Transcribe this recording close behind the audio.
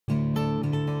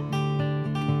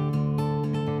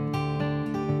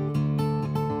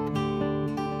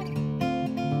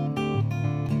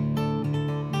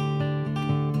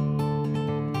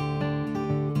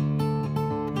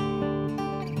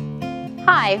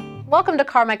Hi, welcome to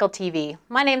Carmichael TV.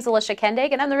 My name is Alicia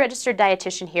Kendig and I'm the Registered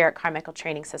Dietitian here at Carmichael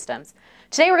Training Systems.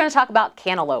 Today we're going to talk about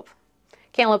cantaloupe.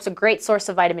 Cantaloupe's a great source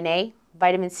of vitamin A,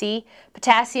 vitamin C,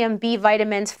 potassium, B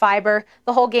vitamins, fiber,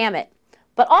 the whole gamut.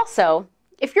 But also,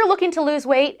 if you're looking to lose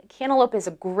weight, cantaloupe is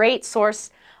a great source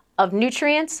of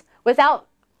nutrients without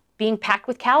being packed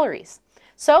with calories.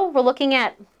 So we're looking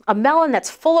at a melon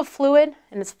that's full of fluid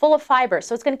and it's full of fiber,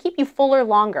 so it's going to keep you fuller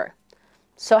longer.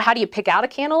 So how do you pick out a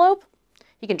cantaloupe?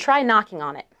 You can try knocking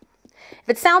on it. If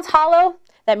it sounds hollow,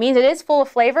 that means it is full of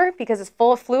flavor because it's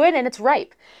full of fluid and it's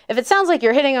ripe. If it sounds like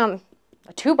you're hitting on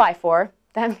a 2x4,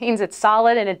 that means it's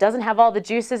solid and it doesn't have all the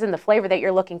juices and the flavor that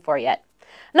you're looking for yet.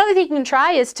 Another thing you can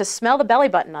try is to smell the belly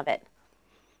button of it.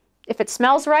 If it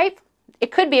smells ripe,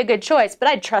 it could be a good choice, but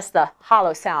I'd trust the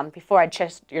hollow sound before I'd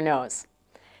trust your nose.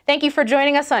 Thank you for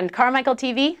joining us on Carmichael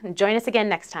TV, and join us again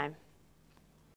next time.